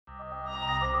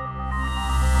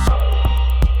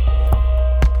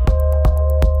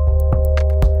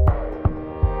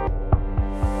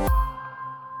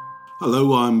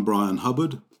Hello, I'm Brian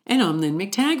Hubbard. And I'm Lynn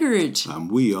McTaggart.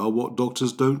 And we are What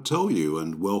Doctors Don't Tell You.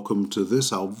 And welcome to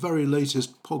this, our very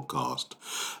latest podcast.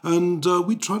 And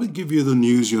we try to give you the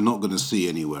news you're not going to see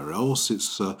anywhere else. We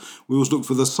always look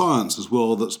for the science as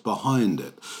well that's behind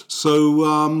it.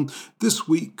 So this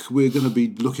week we're going to be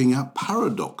looking at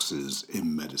paradoxes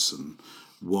in medicine.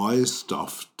 Why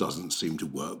stuff doesn't seem to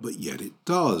work, but yet it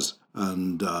does.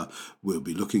 And we'll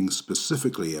be looking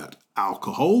specifically at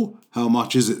alcohol. How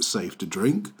much is it safe to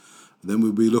drink? Then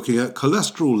we'll be looking at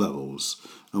cholesterol levels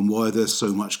and why there's so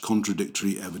much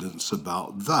contradictory evidence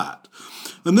about that.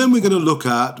 And then we're going to look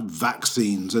at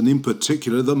vaccines and in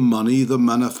particular the money the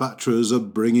manufacturers are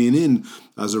bringing in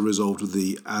as a result of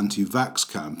the anti-vax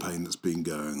campaign that's been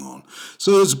going on.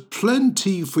 So there's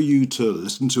plenty for you to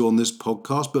listen to on this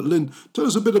podcast. But Lynn, tell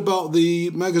us a bit about the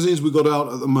magazines we've got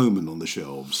out at the moment on the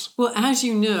shelves. Well, as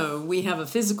you know, we have a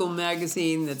physical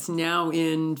magazine that's now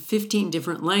in 15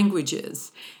 different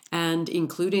languages, and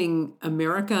including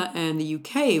America and the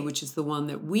UK, which is the one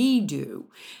that we do.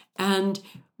 And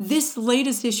this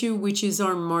latest issue, which is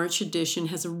our March edition,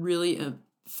 has a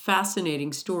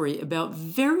fascinating story about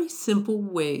very simple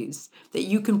ways that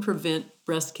you can prevent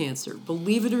breast cancer.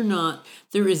 Believe it or not,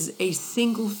 there is a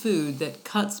single food that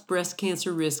cuts breast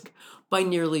cancer risk by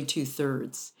nearly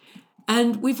 2/3.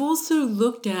 And we've also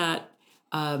looked at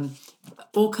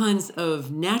all kinds of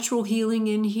natural healing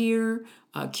in here,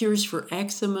 cures for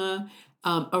eczema,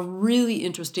 a really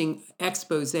interesting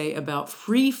expose about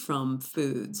free from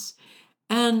foods,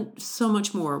 and so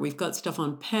much more. We've got stuff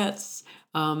on pets,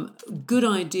 good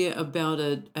idea about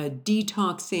a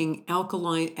detoxing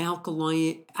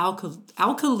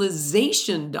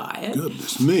alkalization diet.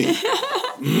 Goodness me.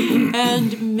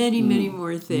 And many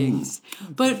more things.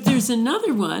 But there's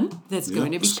another one that's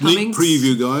going to be coming. Sneak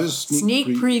preview, guys. Sneak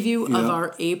preview of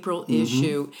our April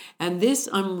issue. And this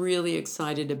I'm really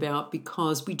excited about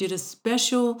because we did a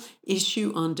special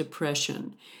issue on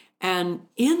depression. And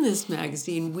in this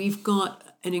magazine, we've got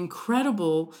an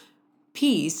incredible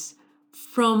piece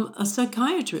from a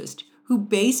psychiatrist who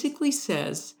basically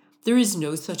says there is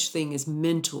no such thing as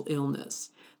mental illness.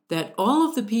 That all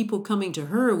of the people coming to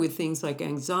her with things like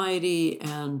anxiety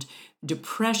and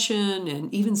depression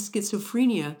and even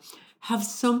schizophrenia have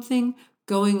something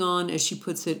going on, as she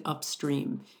puts it,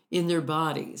 upstream in their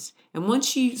bodies. And once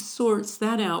she sorts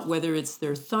that out, whether it's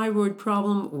their thyroid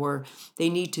problem or they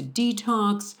need to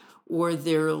detox or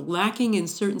they're lacking in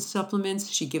certain supplements,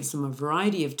 she gives them a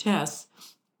variety of tests.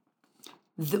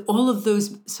 All of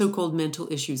those so-called mental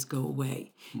issues go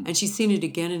away. And she's seen it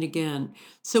again and again.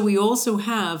 So we also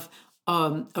have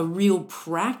a real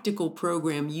practical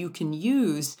program you can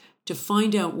use to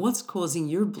find out what's causing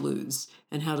your blues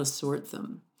and how to sort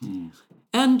them.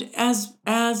 And as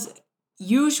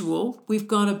usual, we've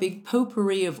got a big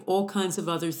potpourri of all kinds of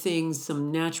other things,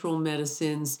 some natural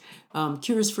medicines,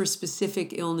 cures for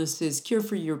specific illnesses, cure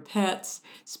for your pets,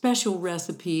 special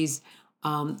recipes,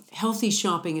 healthy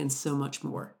shopping, and so much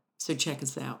more. So check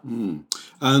us out. And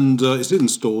it's in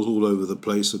stores all over the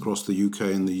place across the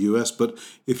UK and the US. But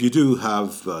if you do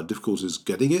have difficulties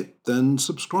getting it, then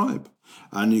subscribe.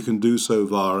 And you can do so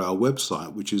via our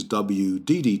website, which is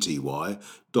wddty.com.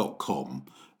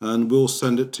 And we'll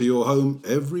send it to your home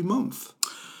every month.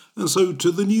 And so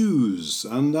to the news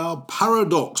and our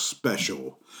paradox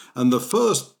special. And the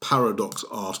first paradox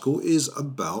article is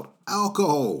about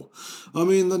alcohol. I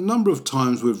mean, the number of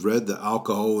times we've read that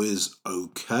alcohol is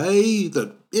okay,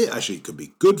 that it actually could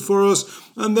be good for us.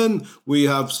 And then we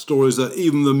have stories that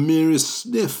even the merest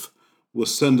sniff will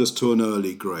send us to an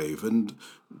early grave. And,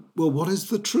 well, what is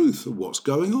the truth of what's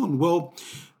going on? Well,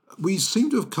 we seem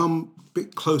to have come a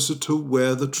bit closer to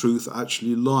where the truth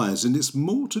actually lies. And it's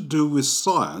more to do with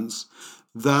science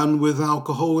than with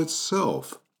alcohol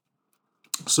itself.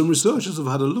 Some researchers have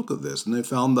had a look at this and they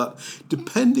found that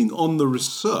depending on the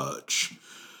research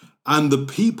and the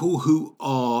people who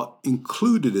are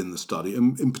included in the study,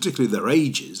 and in particularly their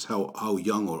ages, how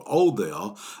young or old they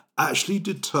are, actually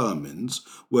determines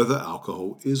whether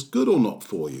alcohol is good or not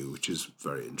for you, which is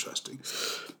very interesting.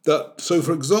 So,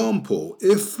 for example,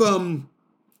 if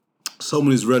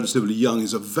someone is relatively young,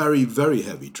 is a very, very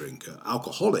heavy drinker,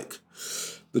 alcoholic,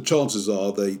 the chances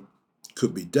are they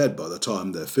could be dead by the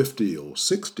time they're 50 or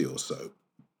 60 or so.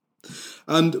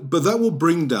 But that will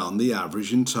bring down the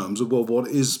average in terms of, well, what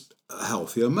is a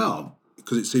healthy amount?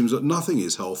 Because it seems that nothing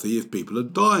is healthy if people are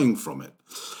dying from it.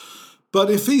 But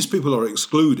if these people are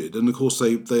excluded, and of course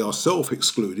they are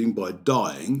self-excluding by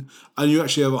dying, and you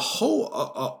actually have a whole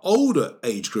older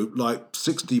age group, like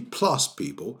 60 plus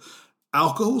people,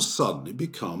 alcohol suddenly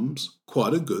becomes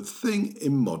quite a good thing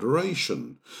in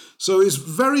moderation. So it's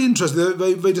very interesting.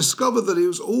 They discovered that it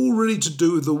was all really to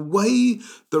do with the way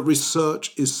that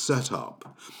research is set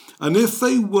up. And if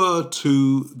they were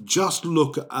to just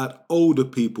look at older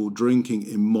people drinking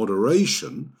in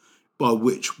moderation, by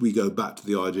which we go back to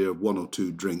the idea of 1 or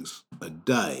 2 drinks a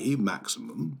day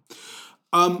maximum,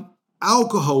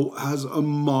 alcohol has a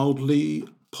mildly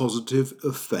positive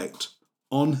effect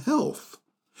on health.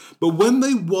 But when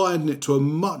they widen it to a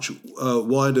much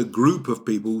wider group of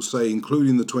people, say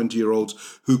including the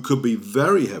 20-year-olds who could be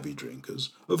very heavy drinkers,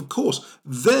 of course,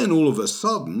 then all of a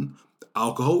sudden,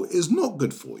 alcohol is not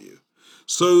good for you.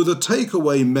 So the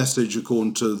takeaway message,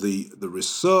 according to the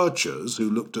researchers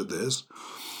who looked at this,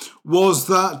 was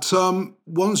that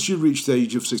once you reach the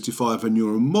age of 65 and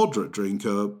you're a moderate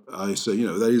drinker, I say,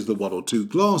 that is the 1 or 2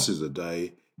 glasses a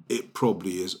day, it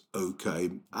probably is okay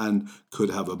and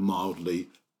could have a mildly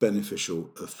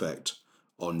beneficial effect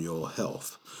on your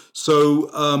health. So,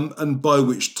 and by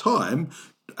which time,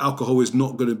 alcohol is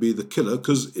not going to be the killer,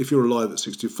 because if you're alive at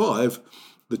 65,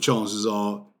 the chances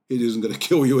are it isn't going to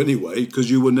kill you anyway,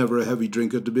 because you were never a heavy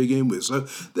drinker to begin with. So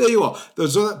there you are.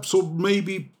 So that sort of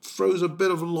maybe throws a bit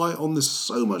of a light on this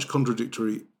so much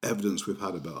contradictory evidence we've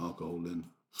had about alcohol, Lynn.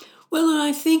 Well, and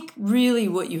I think really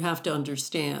what you have to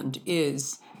understand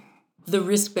is the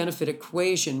risk-benefit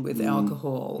equation with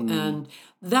alcohol. And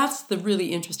that's the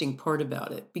really interesting part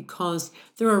about it, because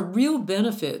there are real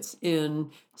benefits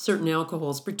in certain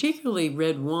alcohols, particularly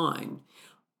red wine.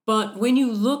 But when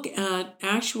you look at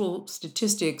actual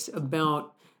statistics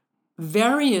about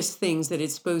various things that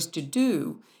it's supposed to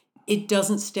do, it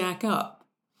doesn't stack up.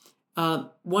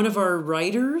 One of our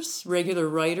regular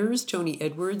writers, Tony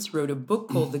Edwards, wrote a book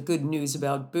called The Good News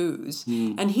About Booze.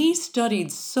 And he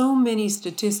studied so many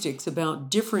statistics about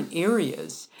different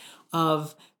areas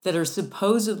that are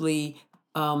supposedly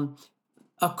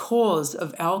a cause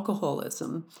of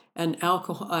alcoholism and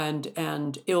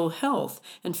ill health,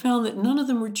 and found that none of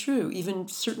them were true. Even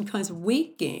certain kinds of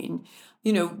weight gain,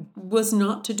 was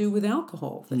not to do with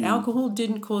alcohol. That alcohol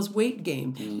didn't cause weight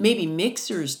gain. Maybe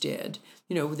mixers did,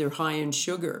 they're high in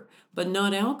sugar, but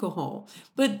not alcohol.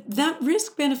 But that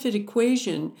risk-benefit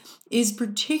equation is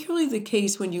particularly the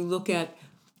case when you look at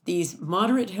these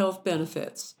moderate health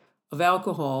benefits of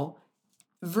alcohol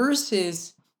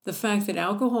versus the fact that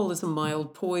alcohol is a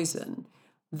mild poison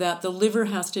that the liver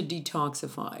has to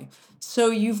detoxify. So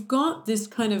you've got this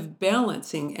kind of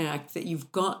balancing act that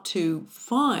you've got to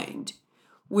find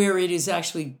where it is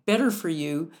actually better for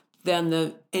you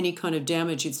than any kind of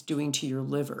damage it's doing to your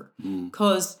liver.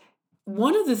 Because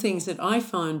one of the things that I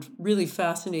found really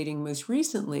fascinating most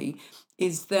recently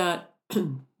is that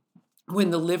when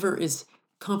the liver is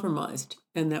compromised,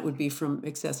 and that would be from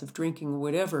excessive drinking or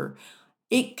whatever,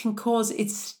 it can cause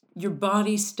your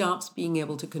body stops being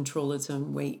able to control its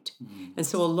own weight. And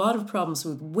so a lot of problems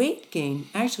with weight gain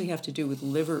actually have to do with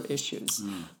liver issues.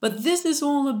 But this is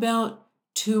all about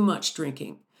too much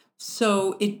drinking.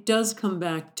 So it does come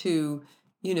back to,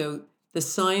 the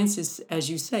science is, as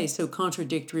you say, so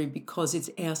contradictory because it's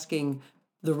asking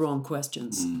the wrong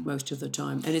questions most of the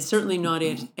time. And it's certainly not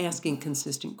asking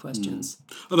consistent questions.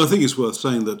 And I think it's worth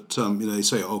saying that, they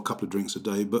say, a couple of drinks a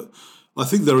day, but I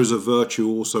think there is a virtue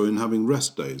also in having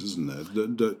rest days, isn't there?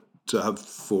 That to have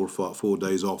 4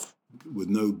 days off with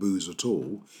no booze at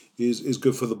all is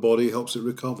good for the body, helps it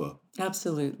recover.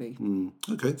 Absolutely.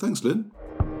 Okay, thanks, Lynn.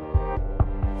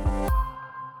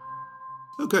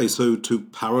 Okay, so to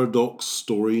paradox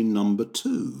story number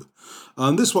 2.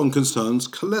 And this one concerns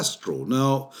cholesterol.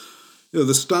 Now,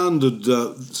 the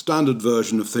standard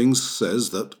version of things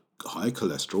says that high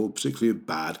cholesterol, particularly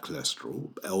bad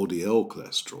cholesterol, LDL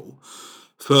cholesterol,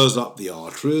 furs up the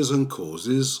arteries and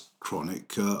causes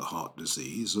chronic heart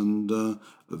disease and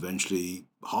eventually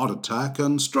heart attack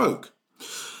and stroke.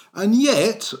 And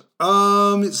yet,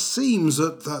 it seems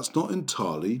that that's not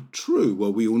entirely true.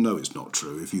 Well, we all know it's not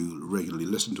true if you regularly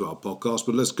listen to our podcast,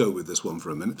 but let's go with this one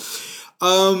for a minute.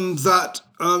 In fact,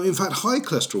 high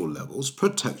cholesterol levels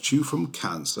protect you from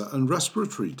cancer and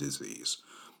respiratory disease.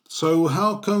 So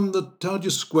how do you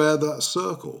square that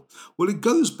circle? Well, it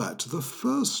goes back to the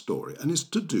first story, and it's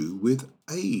to do with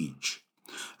age.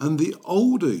 And the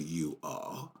older you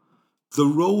are, the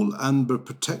role and the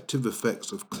protective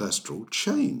effects of cholesterol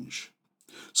change.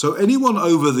 So anyone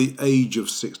over the age of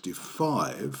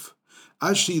 65,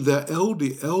 actually their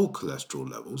LDL cholesterol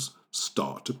levels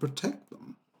start to protect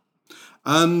them.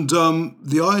 And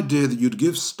the idea that you'd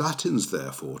give statins,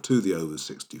 therefore, to the over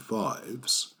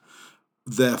 65s,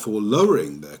 therefore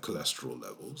lowering their cholesterol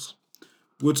levels,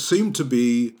 would seem to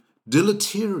be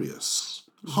deleterious,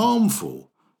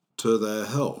 harmful to their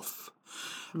health.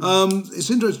 It's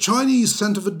interesting. Chinese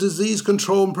Center for Disease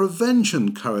Control and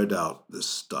Prevention carried out this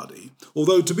study.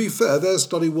 Although, to be fair, their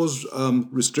study was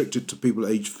restricted to people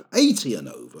aged 80 and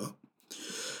over.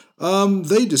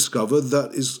 They discovered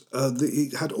that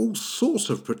it had all sorts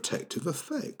of protective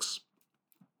effects.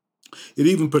 It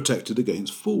even protected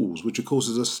against falls, which of course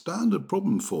is a standard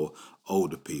problem for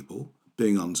older people,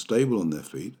 being unstable on their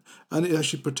feet, and it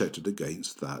actually protected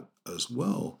against that as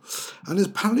well. And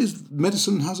apparently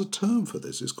medicine has a term for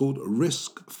this. It's called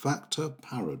risk factor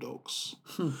paradox.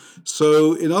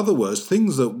 So in other words,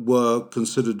 things that were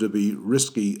considered to be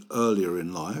risky earlier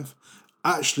in life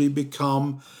actually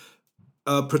become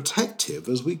protective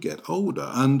as we get older.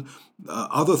 And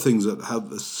other things that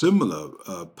have a similar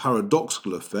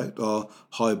paradoxical effect are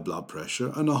high blood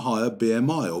pressure and a higher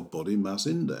BMI, or body mass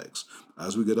index,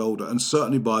 as we get older. And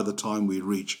certainly by the time we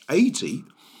reach 80,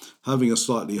 having a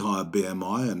slightly higher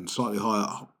BMI and slightly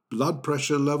higher blood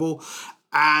pressure level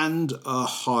and a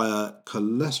higher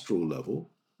cholesterol level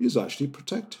is actually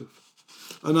protective.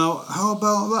 And now, how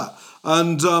about that?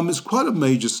 And it's quite a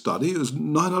major study. It was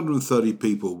 930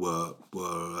 people were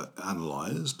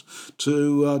analysed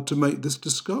to make this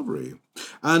discovery,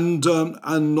 and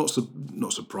not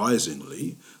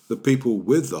surprisingly, the people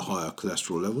with the higher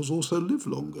cholesterol levels also live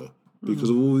longer because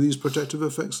of all these protective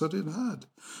effects that it had.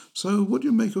 So, what do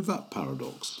you make of that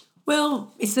paradox?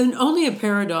 Well, it's only a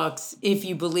paradox if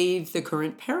you believe the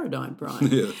current paradigm, Brian.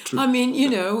 Yeah, true. I mean,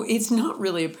 it's not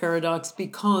really a paradox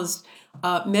because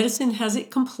medicine has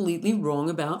it completely wrong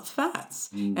about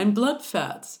fats and blood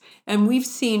fats. And we've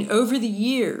seen over the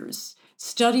years,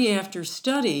 study after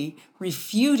study,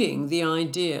 refuting the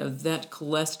idea that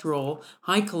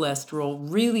high cholesterol,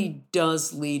 really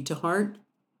does lead to heart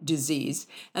disease,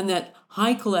 and that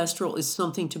high cholesterol is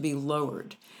something to be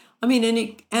lowered. I mean,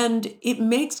 and it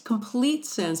makes complete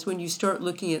sense when you start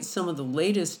looking at some of the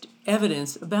latest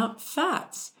evidence about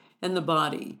fats and the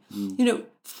body.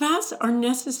 Fats are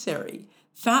necessary.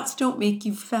 Fats don't make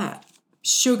you fat.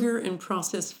 Sugar and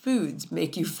processed foods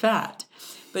make you fat.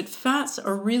 But fats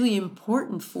are really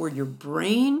important for your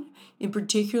brain, in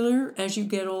particular, as you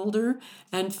get older.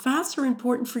 And fats are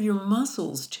important for your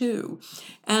muscles, too.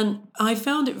 And I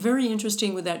found it very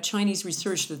interesting with that Chinese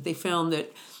research that they found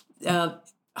that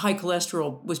high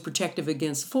cholesterol was protective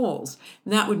against falls.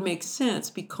 And that would make sense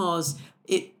because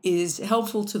it is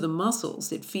helpful to the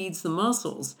muscles. It feeds the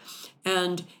muscles.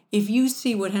 And if you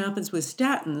see what happens with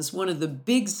statins, one of the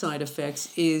big side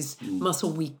effects is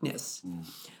muscle weakness.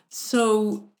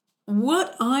 So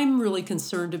what I'm really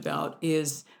concerned about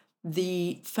is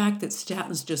the fact that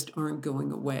statins just aren't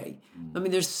going away. I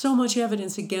mean, there's so much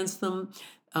evidence against them.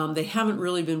 They haven't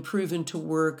really been proven to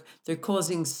work. They're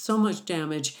causing so much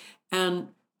damage. And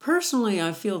personally,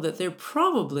 I feel that they're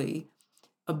probably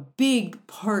a big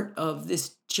part of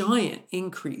this giant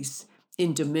increase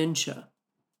in dementia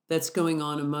that's going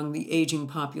on among the aging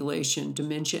population,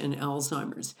 dementia and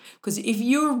Alzheimer's. Because if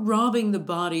you're robbing the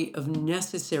body of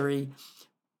necessary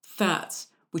fats,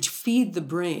 which feed the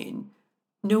brain,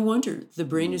 no wonder the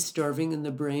brain is starving and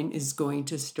the brain is going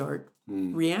to start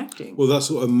reacting. Well, that's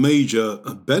a major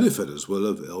benefit as well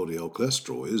of LDL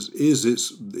cholesterol is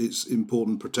its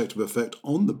important protective effect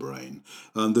on the brain.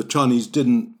 The Chinese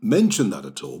didn't mention that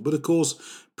at all, but of course,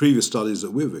 previous studies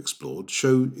that we've explored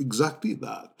show exactly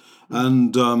that.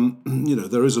 And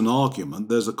there is an argument.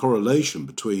 There's a correlation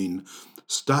between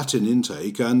statin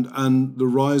intake and the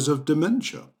rise of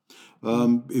dementia.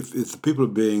 If the people are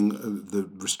being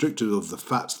restricted of the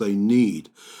fats they need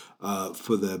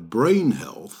for their brain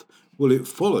health, well, it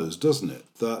follows, doesn't it,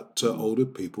 that older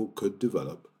people could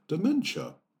develop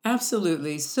dementia.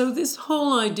 Absolutely. So this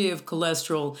whole idea of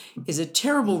cholesterol is a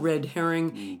terrible red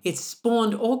herring. It's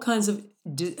spawned all kinds of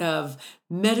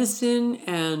medicine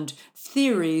and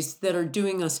theories that are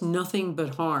doing us nothing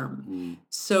but harm.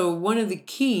 So one of the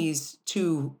keys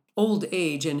to old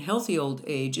age and healthy old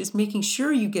age is making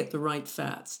sure you get the right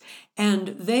fats. And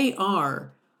they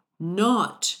are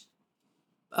not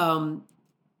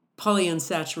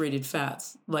polyunsaturated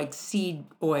fats like seed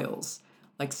oils,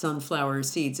 like sunflower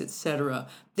seeds, etc.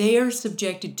 They are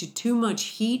subjected to too much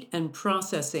heat and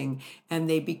processing, and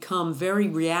they become very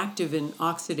reactive and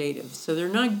oxidative. So they're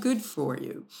not good for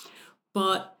you.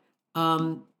 But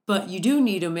you do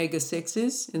need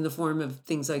omega-6s in the form of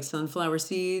things like sunflower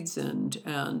seeds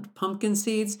and pumpkin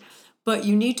seeds. But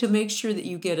you need to make sure that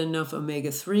you get enough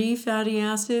omega-3 fatty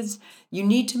acids. You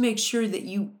need to make sure that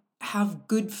you have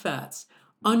good fats,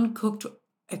 uncooked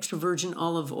extra virgin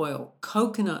olive oil,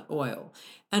 coconut oil,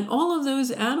 and all of those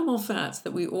animal fats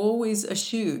that we always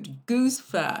eschewed, goose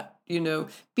fat,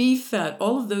 beef fat,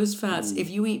 all of those fats, if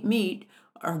you eat meat,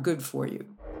 are good for you.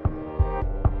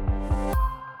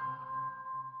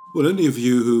 Well, any of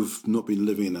you who've not been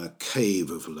living in a cave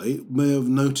of late may have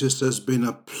noticed there's been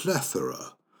a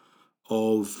plethora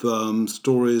of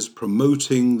stories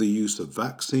promoting the use of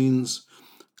vaccines,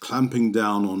 clamping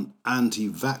down on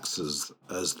anti-vaxxers,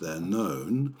 as they're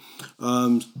known,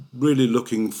 really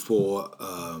looking for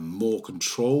more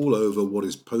control over what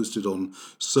is posted on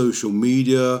social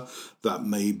media that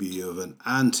may be of an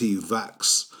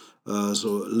anti-vax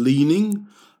sort of leaning.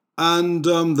 And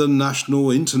the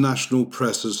national, international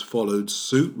press has followed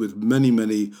suit with many,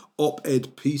 many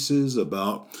op-ed pieces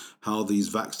about how these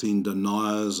vaccine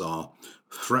deniers are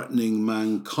threatening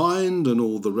mankind and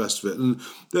all the rest of it. And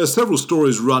there are several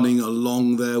stories running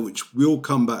along there, which we'll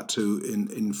come back to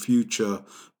in future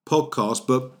podcasts.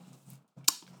 But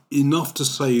enough to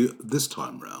say this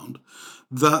time round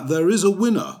that there is a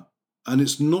winner, and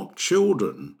it's not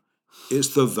children,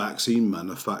 it's the vaccine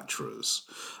manufacturers.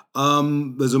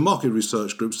 There's a market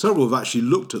research group, several have actually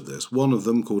looked at this. One of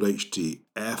them, called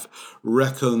HTF,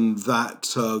 reckon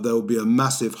that there will be a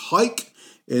massive hike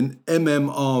in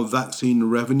MMR vaccine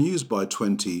revenues by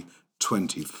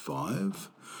 2025.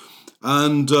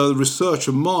 And Research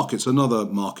and Markets, another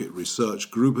market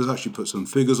research group, has actually put some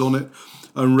figures on it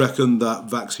and reckon that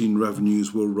vaccine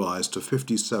revenues will rise to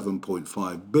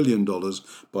 $57.5 billion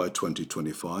by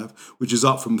 2025, which is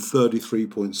up from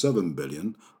 $33.7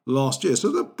 billion last year.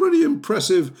 So that's a pretty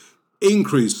impressive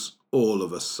increase all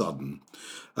of a sudden.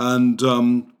 And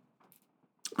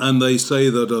they say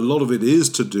that a lot of it is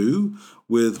to do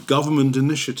with government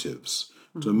initiatives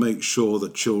to make sure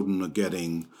that children are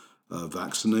getting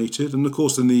vaccinated. And of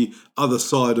course, on the other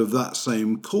side of that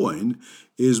same coin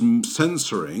is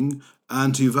censoring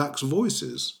anti-vax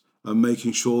voices and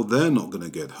making sure they're not going to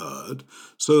get heard,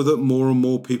 so that more and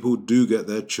more people do get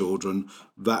their children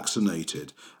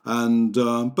vaccinated. And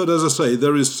but as I say,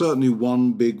 there is certainly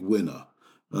one big winner,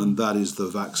 and that is the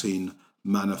vaccine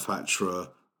manufacturer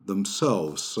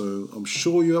themselves. So I'm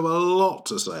sure you have a lot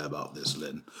to say about this,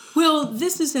 Lynn. Well,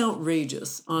 this is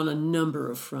outrageous on a number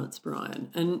of fronts,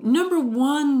 Brian. And number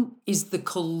one is the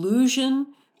collusion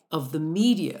of the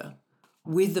media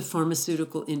with the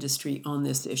pharmaceutical industry on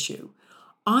this issue.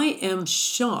 I am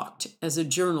shocked as a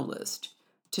journalist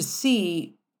to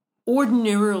see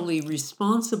ordinarily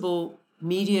responsible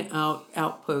media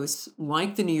outposts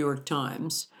like the New York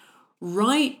Times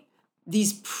write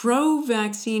these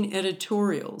pro-vaccine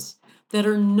editorials that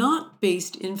are not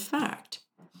based in fact.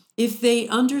 If they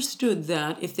understood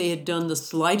that, if they had done the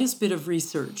slightest bit of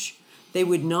research, they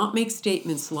would not make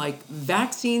statements like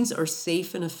vaccines are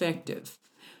safe and effective.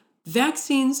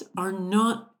 Vaccines are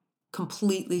not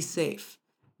completely safe.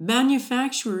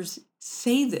 Manufacturers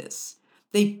say this.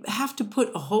 They have to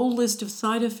put a whole list of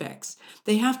side effects.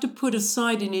 They have to put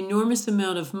aside an enormous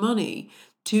amount of money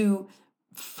to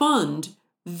fund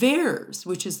VAERS,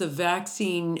 which is the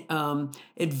Vaccine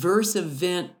Adverse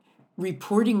Event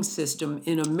Reporting System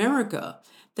in America,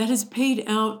 that has paid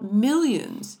out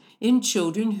millions in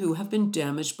children who have been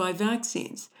damaged by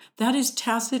vaccines. That is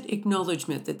tacit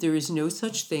acknowledgement that there is no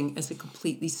such thing as a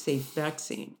completely safe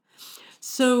vaccine.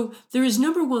 So there is,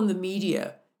 number one, the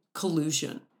media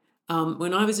collusion.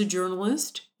 When I was a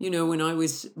journalist, when I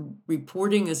was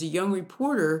reporting as a young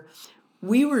reporter,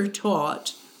 we were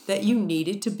taught that you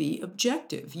needed to be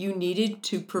objective. You needed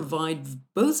to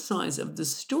provide both sides of the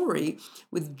story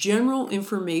with general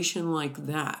information like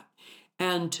that.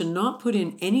 And to not put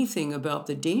in anything about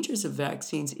the dangers of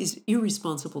vaccines is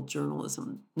irresponsible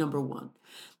journalism, number one.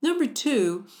 Number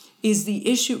two is the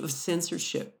issue of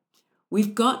censorship.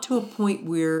 We've got to a point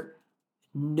where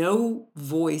no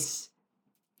voice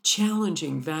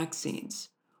challenging vaccines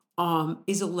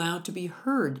is allowed to be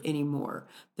heard anymore.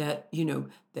 That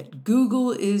that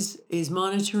Google is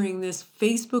monitoring this,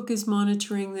 Facebook is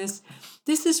monitoring this.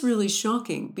 This is really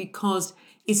shocking because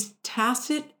it's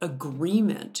tacit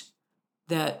agreement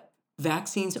that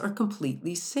vaccines are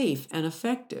completely safe and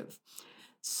effective,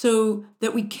 so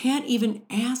that we can't even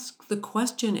ask the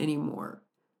question anymore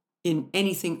in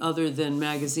anything other than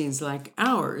magazines like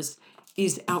ours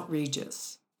is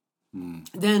outrageous.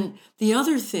 Then the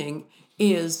other thing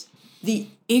is the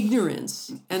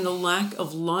ignorance and the lack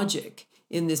of logic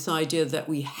in this idea that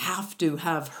we have to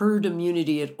have herd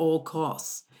immunity at all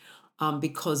costs,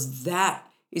 because that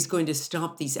is going to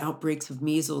stop these outbreaks of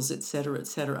measles, et cetera, et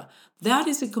cetera. That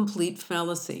is a complete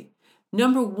fallacy.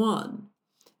 Number one,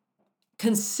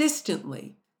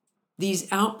 consistently,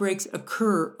 these outbreaks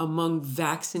occur among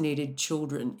vaccinated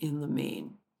children in the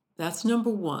main. That's number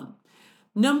one.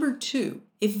 Number two,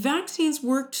 if vaccines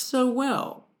worked so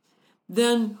well,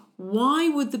 then why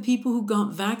would the people who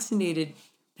got vaccinated,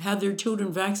 had their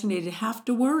children vaccinated, have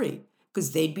to worry?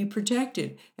 because they'd be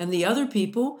protected. And the other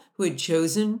people who had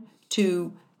chosen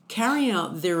to carry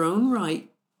out their own right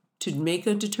to make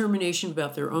a determination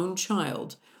about their own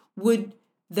child,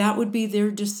 that would be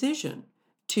their decision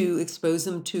to expose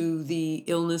them to the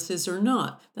illnesses or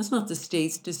not. That's not the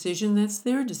state's decision, that's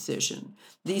their decision.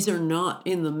 These are not,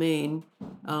 in the main,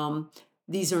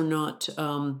 these are not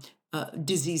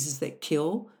diseases that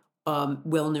kill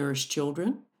well-nourished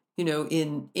children,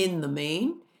 in the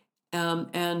main.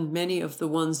 And many of the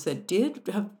ones that did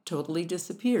have totally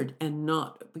disappeared, and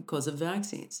not because of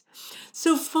vaccines.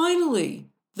 So finally,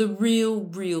 the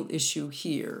real issue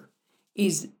here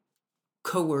is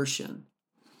coercion.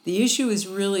 The issue is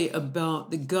really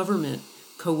about the government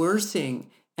coercing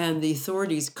and the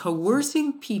authorities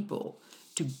coercing people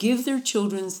to give their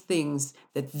children things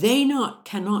that they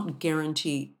cannot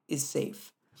guarantee is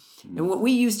safe. And what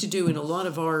we used to do in a lot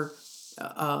of our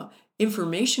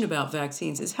information about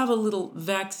vaccines is have a little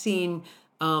vaccine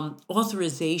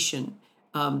authorization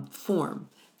form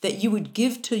that you would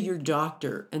give to your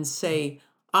doctor and say,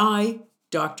 I,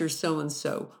 Dr.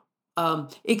 So-and-so,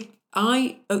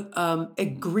 I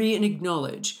agree and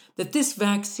acknowledge that this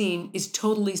vaccine is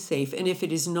totally safe, and if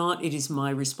it is not, it is my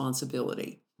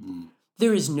responsibility.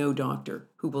 There is no doctor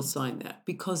who will sign that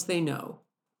because they know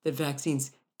that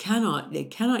vaccines cannot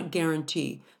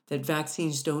guarantee that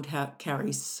vaccines don't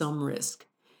carry some risk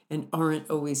and aren't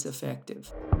always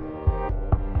effective.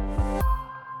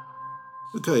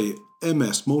 Okay,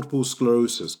 MS, multiple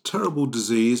sclerosis, terrible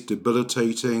disease,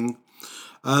 debilitating,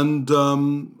 and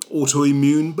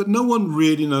autoimmune, but no one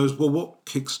really knows, well, what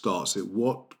kickstarts it,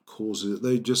 what causes it.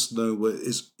 They just know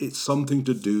it's something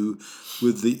to do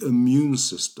with the immune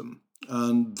system.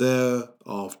 And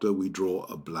thereafter we draw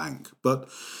a blank. But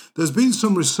there's been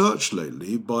some research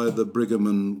lately by the Brigham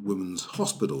and Women's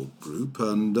Hospital group,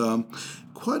 and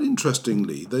quite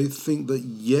interestingly, they think that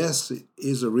yes, it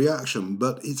is a reaction,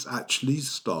 but it actually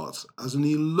starts as an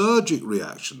allergic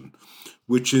reaction,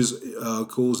 which is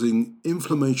causing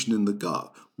inflammation in the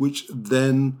gut, which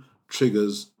then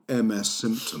triggers MS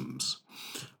symptoms.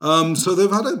 So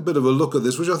they've had a bit of a look at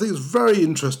this, which I think is very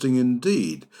interesting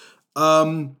indeed.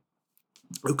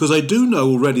 Because I do know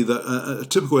already that a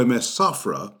typical MS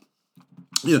sufferer,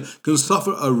 can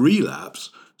suffer a relapse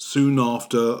soon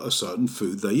after a certain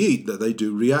food they eat, that they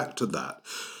do react to that.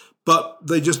 But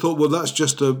they just thought, well, that's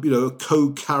just a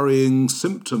co-carrying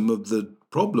symptom of the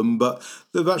problem. But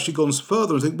they've actually gone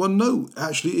further and think, well, no,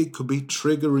 actually it could be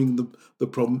triggering the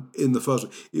problem in the first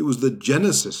place. It was the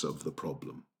genesis of the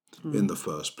problem in the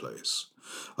first place.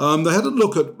 They had a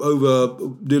look at over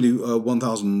nearly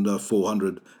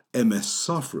 1,400 MS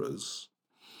sufferers.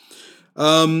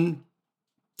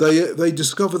 They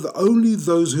discovered that only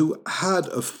those who had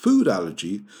a food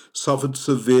allergy suffered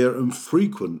severe and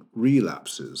frequent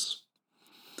relapses.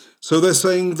 So they're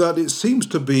saying that it seems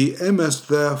to be MS,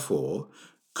 therefore,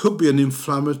 could be an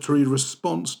inflammatory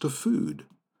response to food.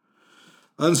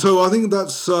 And so I think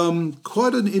that's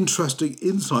quite an interesting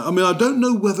insight. I mean, I don't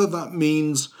know whether that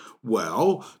means,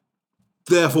 well,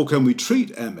 therefore can we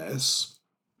treat MS?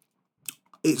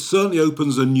 It certainly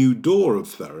opens a new door of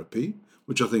therapy,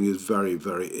 which I think is very,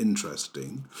 very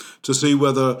interesting, to see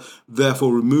whether,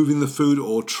 therefore, removing the food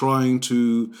or trying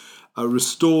to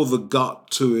restore the gut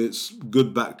to its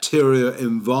good bacteria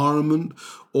environment,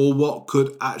 or what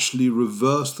could actually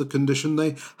reverse the condition.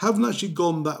 They haven't actually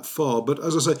gone that far, but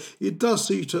as I say, it does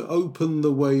seem to open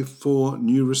the way for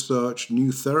new research,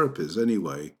 new therapies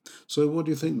anyway. So what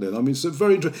do you think then? I mean, it's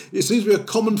very interesting. It seems to be a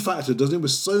common factor, doesn't it,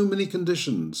 with so many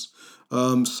conditions.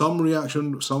 Some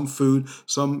reaction, some food,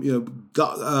 some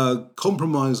gut,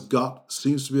 compromised gut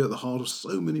seems to be at the heart of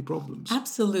so many problems.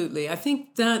 Absolutely. I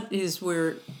think that is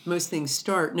where most things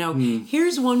start. Now,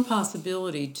 here's one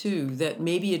possibility, too, that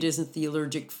maybe it isn't the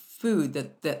allergic food,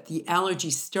 that the allergy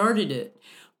started it,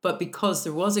 but because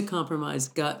there was a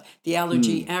compromised gut, the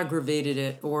allergy aggravated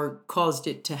it or caused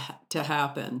it to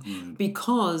happen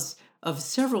because of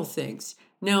several things.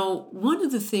 Now, one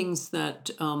of the things that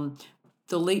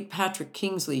the late Patrick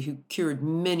Kingsley, who cured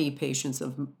many patients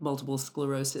of multiple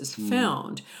sclerosis,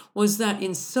 found was that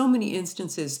in so many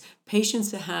instances,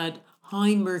 patients had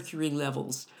high mercury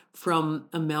levels from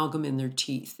amalgam in their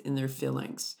teeth, in their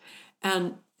fillings.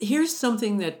 And here's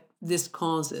something that this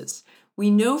causes. We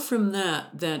know from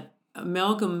that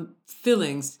amalgam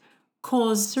fillings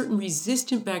cause certain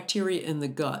resistant bacteria in the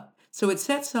gut. So it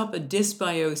sets up a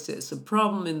dysbiosis, a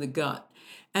problem in the gut.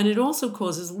 And it also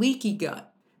causes leaky gut.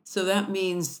 So that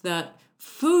means that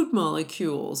food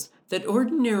molecules that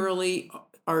ordinarily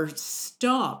are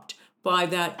stopped by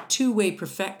that two-way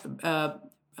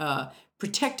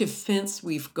protective fence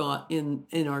we've got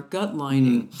in our gut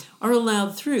lining are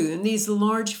allowed through. And these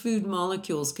large food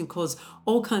molecules can cause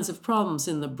all kinds of problems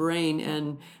in the brain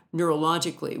and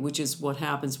neurologically, which is what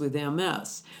happens with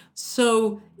MS.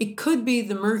 So it could be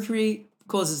the mercury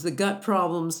causes the gut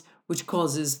problems, which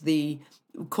causes the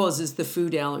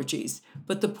food allergies.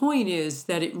 But the point is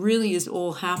that it really is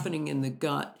all happening in the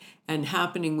gut and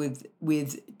happening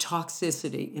with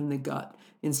toxicity in the gut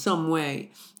in some way.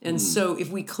 And so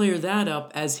if we clear that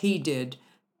up, as he did,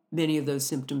 many of those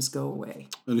symptoms go away.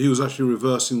 And he was actually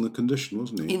reversing the condition,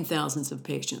 wasn't he? In thousands of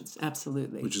patients,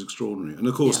 absolutely. Which is extraordinary. And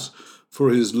of course,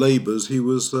 for his labours, he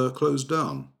was closed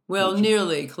down. Well,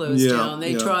 nearly closed down.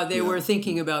 They were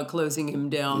thinking about closing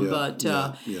him down, but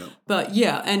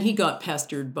and he got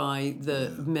pestered by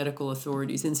the medical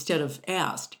authorities instead of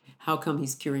asked, how come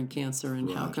he's curing cancer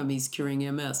and how come he's curing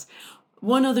MS?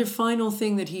 One other final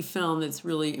thing that he found that's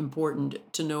really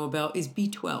important to know about is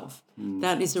B12.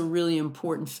 That is a really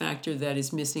important factor that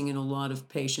is missing in a lot of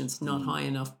patients, not high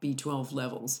enough B12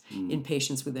 levels in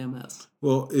patients with MS.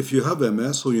 Well, if you have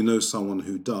MS or you know someone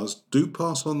who does, do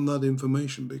pass on that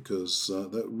information because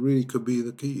that really could be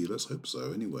the key. Let's hope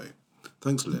so anyway.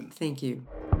 Thanks, Lynn. Thank you.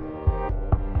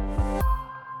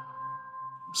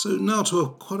 So now to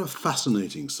quite a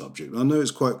fascinating subject. I know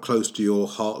it's quite close to your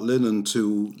heart, Lynn, and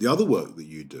to the other work that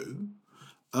you do,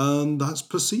 and that's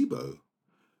placebo.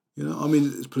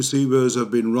 Placebos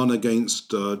have been run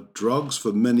against drugs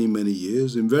for many, many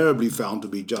years, invariably found to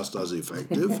be just as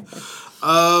effective.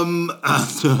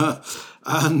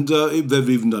 They've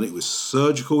even done it with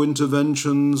surgical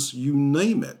interventions, you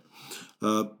name it.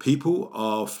 People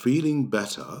are feeling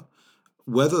better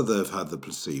whether they've had the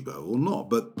placebo or not,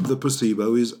 but the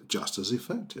placebo is just as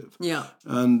effective. Yeah.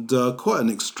 And quite an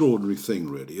extraordinary thing,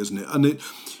 really, isn't it? And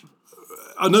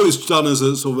I know it's done as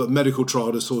a sort of a medical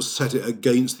trial to sort of set it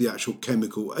against the actual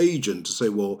chemical agent to say,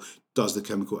 well, does the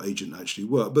chemical agent actually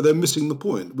work? But they're missing the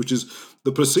point, which is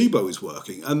the placebo is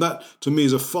working. And that, to me,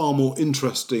 is a far more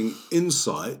interesting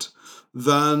insight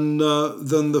than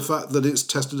the fact that it's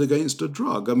tested against a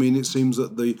drug. I mean, it seems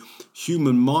that the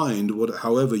human mind,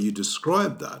 however you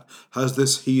describe that, has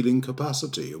this healing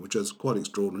capacity, which is quite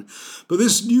extraordinary. But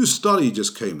this new study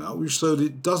just came out, which showed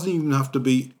it doesn't even have to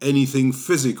be anything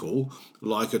physical,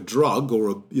 like a drug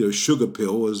or a sugar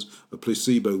pill, as a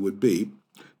placebo would be,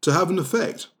 to have an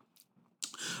effect.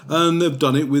 And they've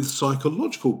done it with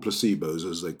psychological placebos,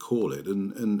 as they call it.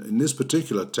 And in this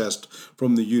particular test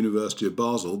from the University of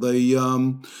Basel, they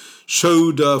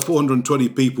showed 420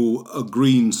 people a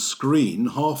green screen,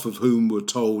 half of whom were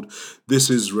told this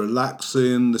is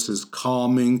relaxing, this is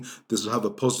calming, this will have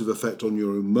a positive effect on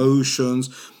your emotions.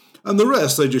 And the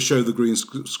rest, they just showed the green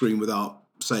screen without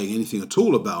saying anything at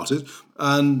all about it.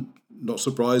 And not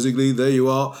surprisingly, there you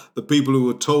are. The people who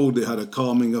were told it had a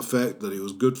calming effect, that it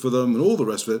was good for them, and all the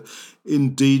rest of it,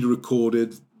 indeed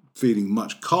recorded feeling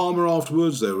much calmer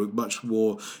afterwards. They were much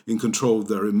more in control of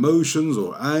their emotions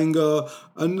or anger,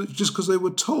 and just because they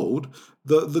were told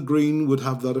that the green would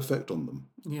have that effect on them.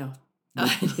 Yeah.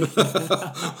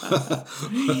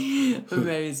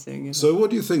 Amazing. So what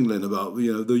do you think, Lynn, about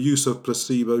the use of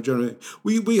placebo generally?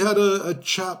 We had a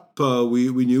chap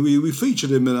we knew, we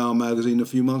featured him in our magazine a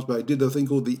few months back, did a thing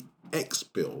called the X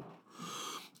pill.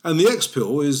 And the X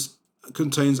pill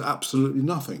contains absolutely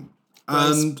nothing.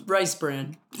 Rice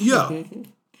bran. Yeah.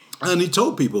 And he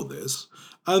told people this,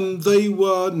 and they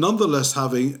were nonetheless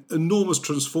having enormous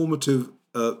transformative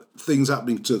things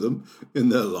happening to them in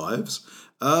their lives.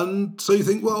 And so you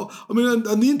think, well, I mean,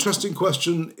 and the interesting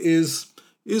question is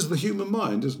the human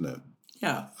mind, isn't it?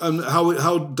 Yeah. And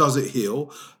how does it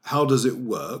heal? How does it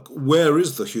work? Where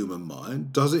is the human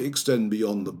mind? Does it extend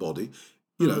beyond the body?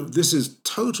 This is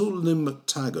total Lynn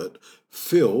McTaggart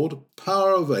filled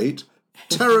Power of 8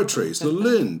 territory. So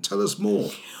Lynn, tell us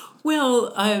more.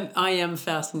 Well, I am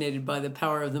fascinated by the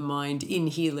power of the mind in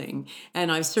healing.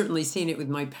 And I've certainly seen it with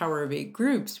my Power of 8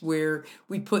 groups where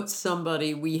we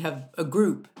have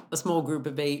a small group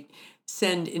of 8,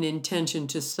 send an intention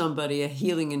to somebody, a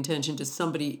healing intention to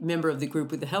somebody, member of the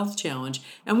group with a health challenge.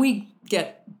 And we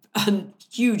get a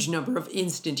huge number of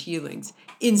instant healings,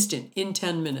 in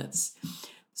 10 minutes.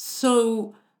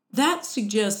 So that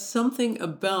suggests something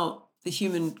about the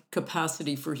human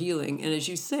capacity for healing. And as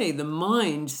you say, the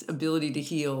mind's ability to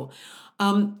heal.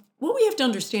 What we have to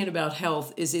understand about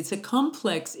health is it's a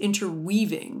complex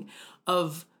interweaving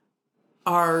of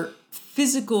our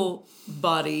physical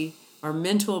body, our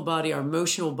mental body, our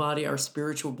emotional body, our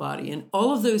spiritual body. And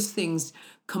all of those things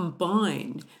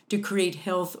combine to create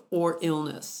health or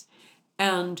illness.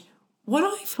 And what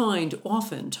I find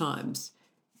oftentimes,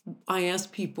 I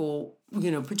ask people,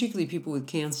 particularly people with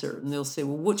cancer, and they'll say,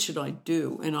 well, what should I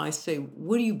do? And I say,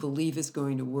 what do you believe is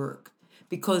going to work?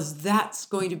 Because that's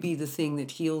going to be the thing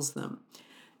that heals them.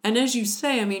 And as you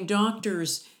say,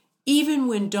 doctors, even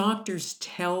when doctors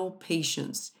tell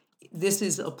patients this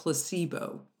is a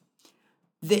placebo,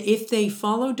 if they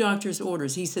follow doctor's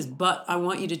orders, he says, but I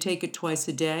want you to take it twice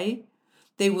a day,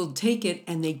 they will take it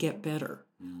and they get better.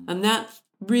 And that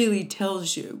really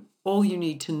tells you all you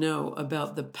need to know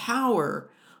about the power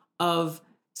of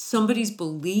somebody's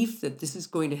belief that this is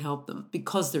going to help them.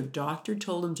 Because their doctor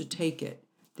told them to take it,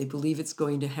 they believe it's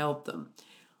going to help them.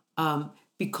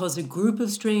 Because a group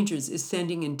of strangers is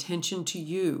sending intention to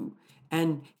you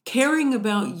and caring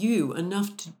about you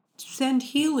enough to send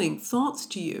healing thoughts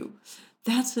to you,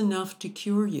 that's enough to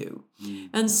cure you.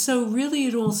 And so really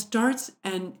it all starts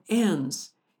and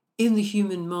ends in the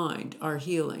human mind, our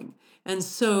healing. And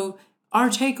so our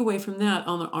takeaway from that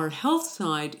on our health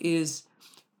side is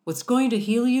what's going to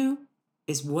heal you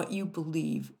is what you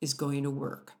believe is going to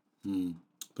work.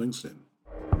 Thanks, Tim.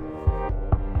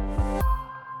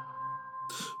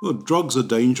 Well, drugs are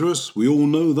dangerous. We all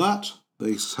know that.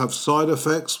 They have side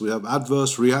effects. We have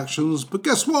adverse reactions. But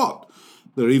guess what?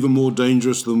 They're even more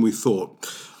dangerous than we thought.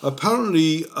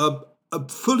 Apparently,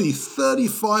 fully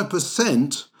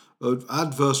 35% of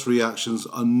adverse reactions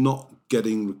are not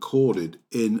getting recorded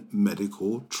in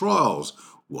medical trials.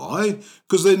 Why?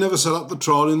 Because they never set up the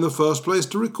trial in the first place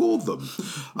to record them.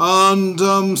 And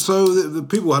so the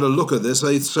people had a look at this.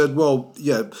 They said,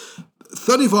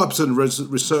 35% of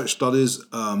research studies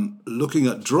looking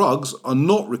at drugs are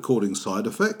not recording side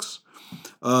effects.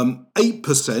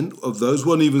 8% of those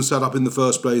weren't even set up in the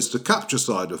first place to capture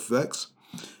side effects.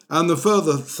 And the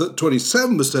further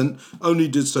 27% only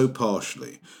did so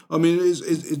partially.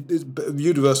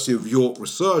 University of York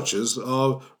researchers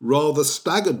are rather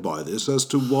staggered by this as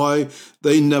to why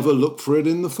they never looked for it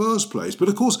in the first place. But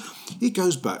of course, it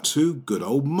goes back to good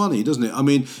old money, doesn't it?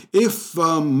 If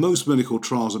most medical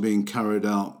trials are being carried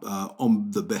out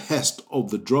on the behest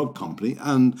of the drug company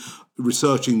and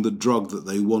researching the drug that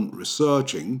they want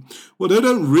researching, well, they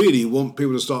don't really want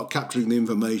people to start capturing the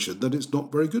information that it's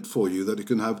not very good for you, that it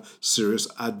can have serious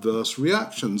adverse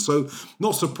reactions. So,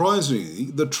 not surprisingly,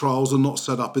 the trials are not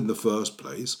set up in the first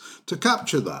place to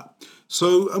capture that.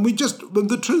 So,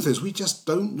 the truth is, we just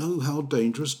don't know how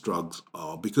dangerous drugs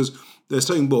are, because they're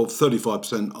saying,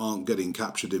 35% aren't getting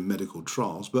captured in medical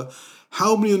trials, but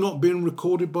how many are not being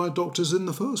recorded by doctors in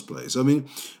the first place?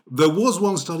 There was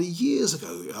one study years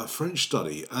ago, a French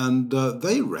study, and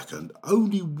they reckoned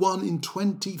only 1 in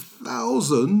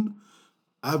 20,000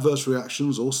 adverse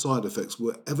reactions or side effects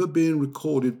were ever being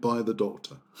recorded by the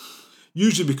doctor.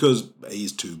 Usually because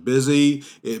he's too busy,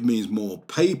 it means more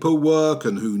paperwork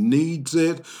and who needs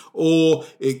it, or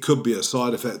it could be a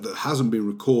side effect that hasn't been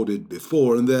recorded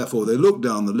before, and therefore they look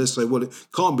down the list and say, it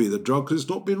can't be the drug because it's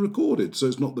not been recorded, so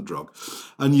it's not the drug.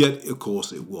 And yet, of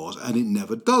course, it was, and it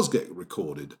never does get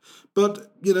recorded.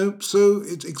 But, so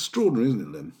it's extraordinary, isn't it,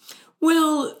 Lynn?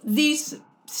 Well, these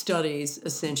studies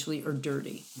essentially are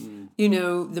dirty.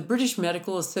 The British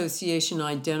Medical Association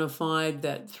identified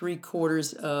that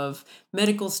 3/4 of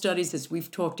medical studies, as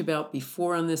we've talked about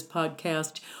before on this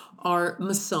podcast, are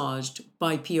massaged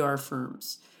by PR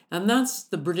firms. And that's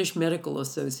the British Medical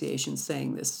Association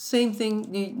saying this. Same thing,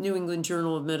 New England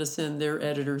Journal of Medicine, their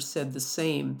editors said the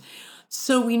same.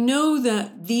 So we know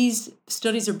that these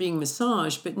studies are being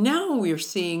massaged, but now we're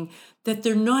seeing that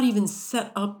they're not even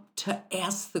set up to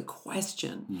ask the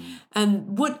question.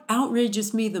 And what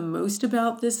outrages me the most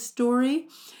about this story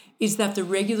is that the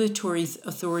regulatory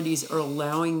authorities are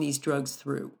allowing these drugs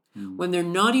through. When they're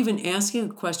not even asking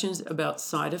questions about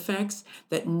side effects,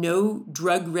 that no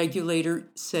drug regulator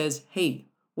says, hey,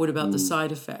 what about the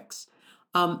side effects?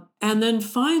 And then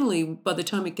finally, by the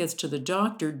time it gets to the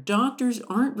doctor, doctors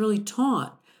aren't really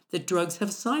taught that drugs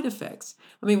have side effects.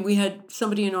 We had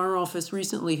somebody in our office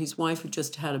recently whose wife, who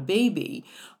just had a baby,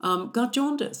 got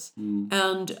jaundice.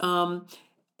 And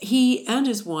he and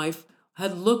his wife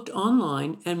had looked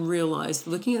online and realized,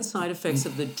 looking at side effects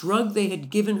of the drug they had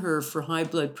given her for high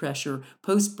blood pressure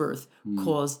post-birth,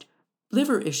 caused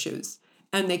liver issues.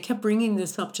 And they kept bringing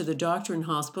this up to the doctor in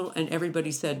hospital, and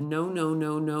everybody said, no, no,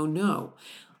 no, no, no.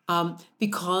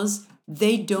 Because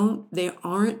they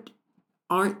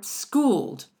aren't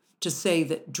schooled to say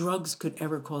that drugs could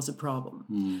ever cause a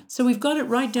problem. So we've got it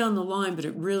right down the line, but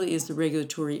it really is the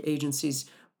regulatory agencies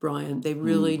Brian. They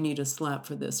really need a slap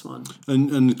for this one.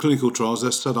 And clinical trials,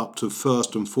 they're set up to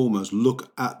first and foremost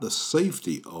look at the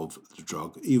safety of the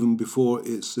drug even before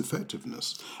its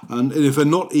effectiveness. And if they're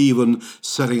not even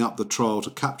setting up the trial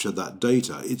to capture that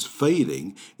data, it's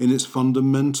failing in its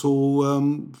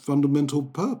fundamental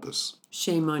purpose.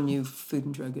 Shame on you, Food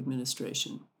and Drug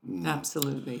Administration.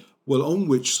 Absolutely. Well, on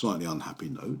which slightly unhappy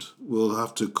note, we'll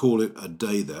have to call it a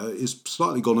day there. It's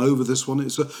slightly gone over this one.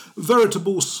 It's a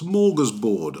veritable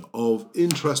smorgasbord of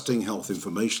interesting health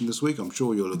information this week. I'm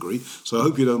sure you'll agree. So I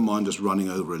hope you don't mind us running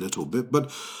over a little bit.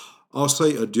 But I'll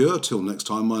say adieu till next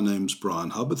time. My name's Brian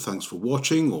Hubbard. Thanks for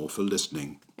watching or for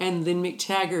listening. And Lynn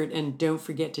McTaggart. And don't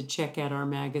forget to check out our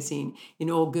magazine in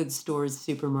all good stores,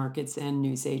 supermarkets, and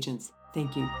newsagents.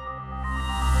 Thank you.